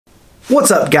What's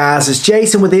up, guys? It's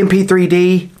Jason with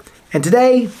MP3D, and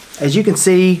today, as you can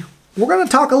see, we're going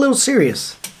to talk a little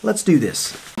serious. Let's do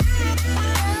this.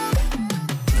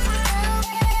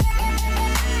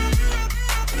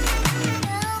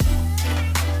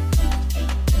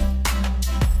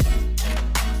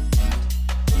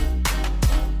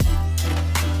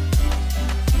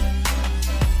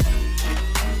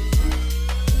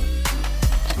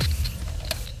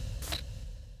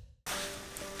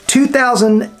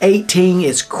 ...2018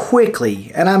 is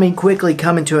quickly, and I mean quickly,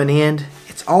 coming to an end.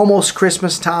 It's almost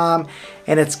Christmas time,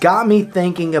 and it's got me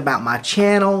thinking about my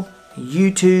channel,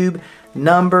 YouTube,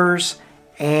 numbers,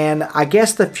 and I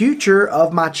guess the future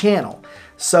of my channel.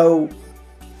 So,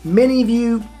 many of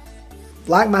you,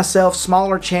 like myself,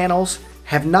 smaller channels,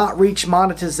 have not reached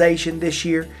monetization this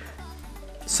year.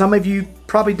 Some of you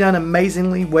probably done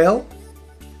amazingly well.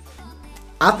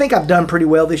 I think I've done pretty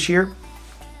well this year.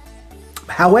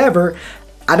 However,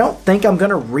 I don't think I'm going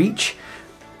to reach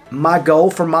my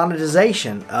goal for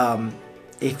monetization.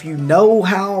 If you know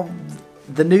how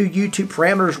the new YouTube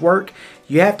parameters work,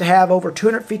 you have to have over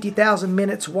 250,000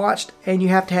 minutes watched and you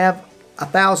have to have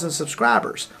 1,000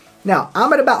 subscribers. Now,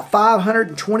 I'm at about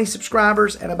 520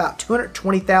 subscribers and about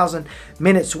 220,000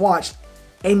 minutes watched.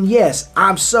 And yes,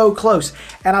 I'm so close.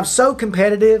 And I'm so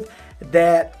competitive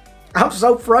that I'm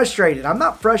so frustrated. I'm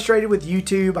not frustrated with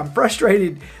YouTube. I'm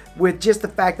frustrated with just the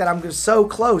fact that I'm so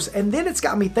close. And then it's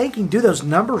got me thinking, do those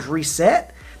numbers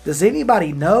reset? Does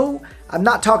anybody know? I'm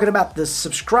not talking about the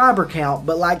subscriber count,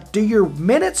 but like, do your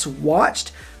minutes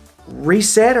watched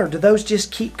reset, or do those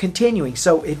just keep continuing?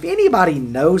 So if anybody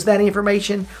knows that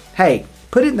information, hey,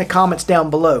 put it in the comments down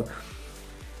below.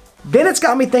 Then it's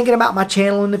got me thinking about my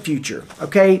channel in the future.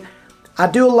 Okay, I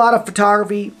do a lot of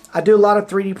photography, I do a lot of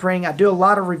 3D printing, I do a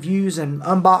lot of reviews and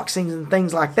unboxings and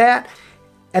things like that.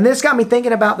 And this got me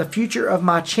thinking about the future of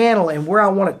my channel and where I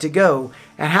want it to go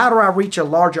and how do I reach a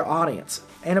larger audience.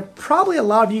 And probably a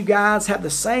lot of you guys have the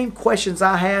same questions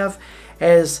I have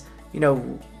as, you know,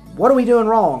 what are we doing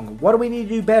wrong? What do we need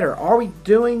to do better? Are we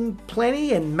doing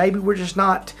plenty and maybe we're just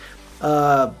not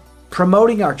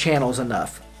promoting our channels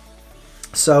enough?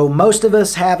 So most of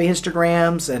us have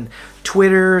Instagrams and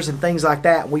Twitters and things like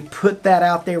that. We put that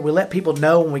out there. We let people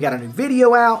know when we got a new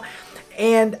video out.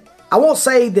 And I won't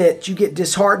say that you get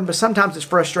disheartened, but sometimes it's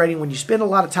frustrating when you spend a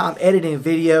lot of time editing a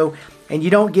video and you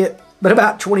don't get but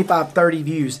about 25, 30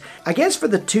 views. I guess for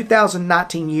the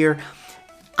 2019 year,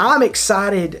 I'm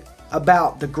excited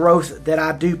about the growth that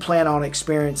I do plan on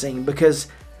experiencing because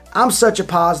I'm such a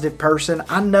positive person.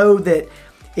 I know that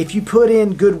if you put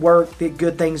in good work, that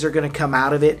good things are going to come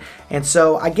out of it. And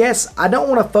so I guess I don't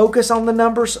want to focus on the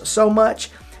numbers so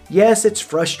much. Yes, it's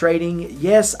frustrating.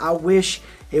 Yes, I wish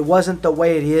it wasn't the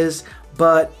way it is,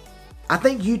 but I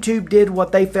think YouTube did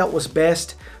what they felt was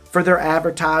best for their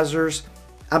advertisers.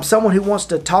 I'm someone who wants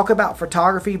to talk about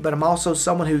photography, but I'm also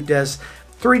someone who does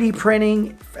 3D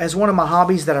printing as one of my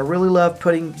hobbies that I really love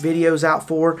putting videos out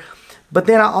for. But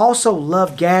then I also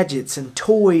love gadgets and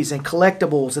toys and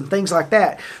collectibles and things like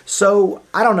that. So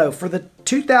I don't know, for the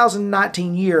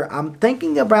 2019 year, I'm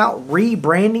thinking about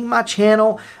rebranding my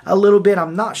channel a little bit.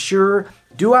 I'm not sure.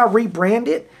 Do I rebrand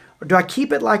it? Or do I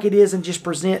keep it like it is and just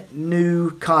present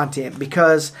new content?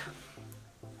 Because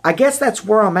I guess that's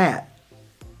where I'm at.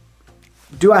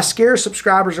 Do I scare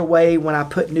subscribers away when I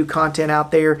put new content out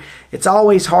there? It's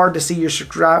always hard to see your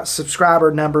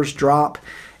subscriber numbers drop.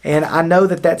 And I know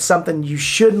that that's something you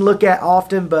shouldn't look at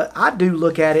often, but I do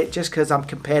look at it just because I'm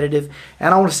competitive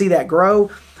and I want to see that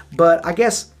grow. But I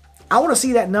guess I want to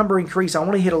see that number increase. I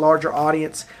want to hit a larger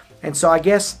audience. And so I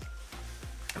guess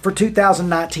for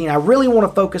 2019, I really want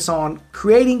to focus on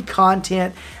creating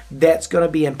content that's going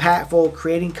to be impactful,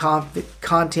 creating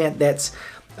content that's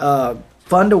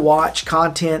fun to watch,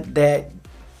 content that,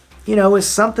 you know, is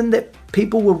something that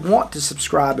people would want to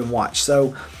subscribe and watch.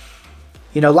 So,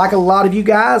 you know, like a lot of you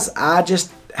guys, I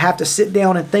just have to sit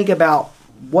down and think about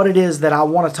what it is that I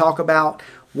want to talk about,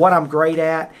 what I'm great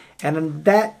at, and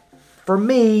that, for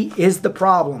me, is the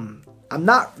problem. I'm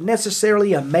not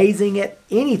necessarily amazing at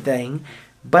anything,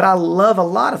 but I love a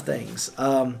lot of things.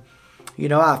 You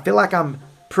know, I feel like I'm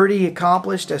pretty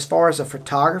accomplished as far as a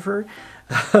photographer.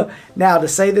 Now, to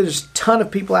say that there's a ton of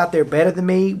people out there better than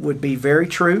me would be very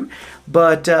true.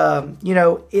 But, you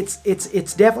know, it's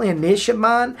definitely a niche of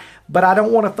mine. But I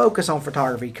don't want to focus on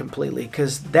photography completely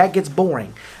because that gets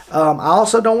boring. I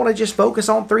also don't want to just focus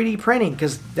on 3D printing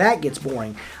because that gets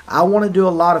boring. I want to do a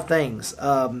lot of things.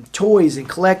 Toys and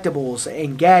collectibles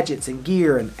and gadgets and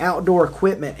gear and outdoor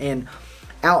equipment and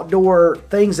outdoor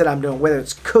things that I'm doing, whether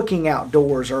it's cooking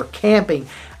outdoors or camping.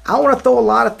 I want to throw a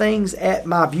lot of things at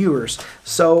my viewers.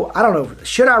 So I don't know,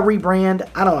 should I rebrand?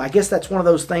 I don't know. I guess that's one of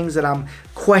those things that I'm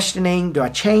questioning. Do I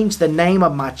change the name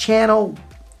of my channel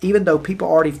even though people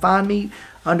already find me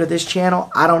under this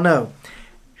channel? I don't know.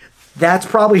 That's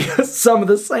probably some of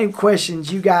the same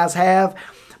questions you guys have.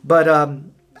 But I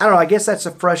don't know. I guess that's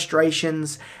the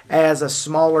frustrations as a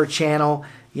smaller channel.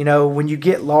 You know, when you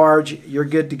get large, you're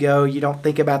good to go. You don't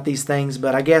think about these things.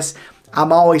 But I guess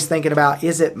I'm always thinking about,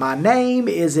 is it my name?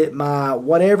 Is it my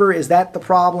whatever? Is that the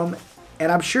problem?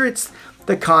 And I'm sure it's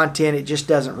the content. It just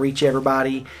doesn't reach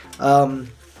everybody.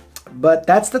 But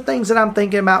that's the things that I'm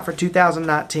thinking about for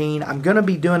 2019. I'm going to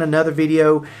be doing another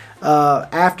video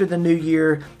after the new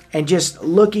year and just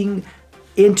looking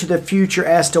into the future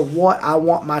as to what I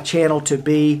want my channel to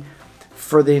be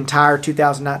for the entire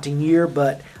 2019 year.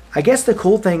 But I guess the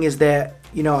cool thing is that,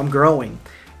 you know, I'm growing.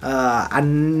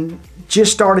 I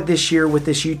just started this year with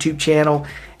this YouTube channel,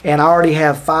 and I already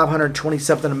have 520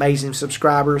 something amazing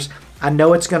subscribers. I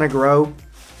know it's going to grow,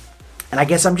 and I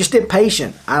guess I'm just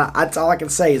impatient. That's all I can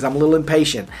say is I'm a little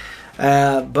impatient.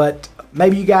 But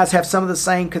maybe you guys have some of the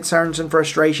same concerns and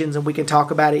frustrations, and we can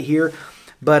talk about it here.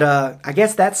 But I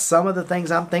guess that's some of the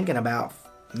things I'm thinking about.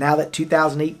 Now that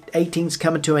 2018 is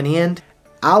coming to an end,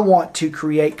 I want to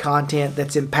create content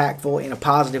that's impactful in a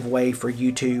positive way for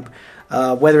YouTube,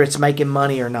 whether it's making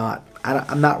money or not.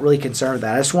 I'm not really concerned with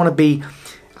that. I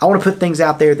want to put things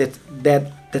out there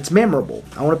that's memorable.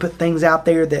 I want to put things out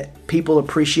there that people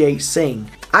appreciate seeing.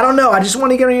 I don't know. I just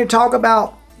want to get on here and talk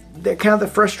about the kind of the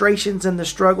frustrations and the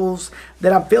struggles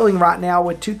that I'm feeling right now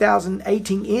with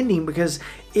 2018 ending, because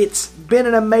it's been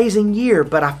an amazing year,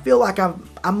 but I feel like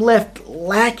I'm left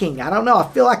lacking. I don't know. I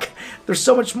feel like there's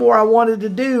so much more I wanted to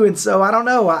do, and so I don't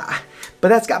know. But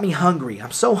that's got me hungry.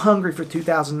 I'm so hungry for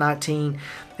 2019,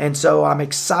 and so I'm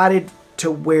excited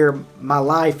to where my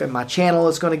life and my channel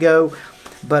is going to go.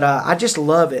 But I just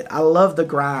love it. I love the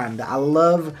grind. I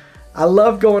love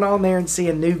going on there and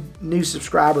seeing new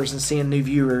subscribers and seeing new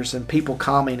viewers and people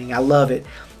commenting. I love it.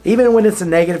 Even when it's a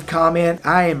negative comment,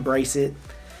 I embrace it.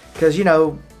 Because, you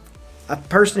know, a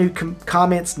person who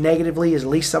comments negatively is at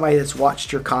least somebody that's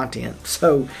watched your content.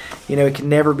 So, you know, it can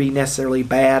never be necessarily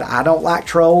bad. I don't like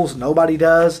trolls. Nobody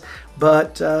does.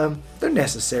 But they're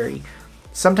necessary.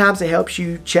 Sometimes it helps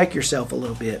you check yourself a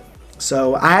little bit.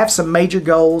 So I have some major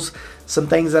goals, some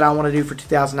things that I want to do for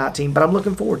 2019, but I'm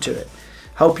looking forward to it.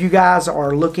 Hope you guys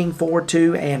are looking forward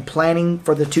to and planning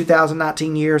for the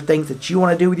 2019 year, things that you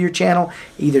want to do with your channel,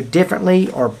 either differently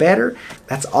or better.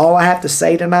 That's all I have to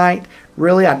say tonight.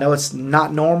 Really, I know it's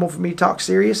not normal for me to talk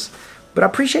serious, but I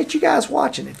appreciate you guys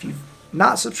watching. If you've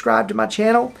not subscribed to my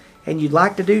channel and you'd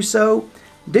like to do so,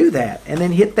 do that. And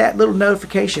then hit that little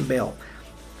notification bell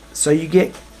so you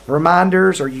get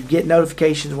reminders or you get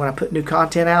notifications when I put new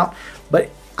content out.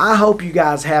 But I hope you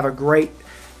guys have a great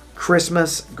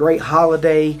Christmas, great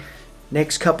holiday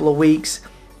next couple of weeks.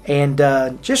 And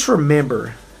just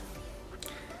remember,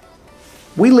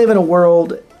 we live in a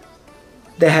world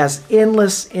that has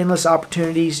endless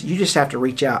opportunities. You just have to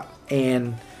reach out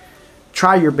and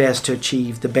try your best to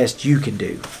achieve the best you can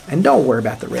do. And don't worry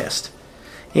about the rest.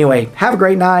 Anyway, have a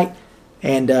great night,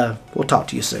 and we'll talk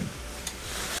to you soon.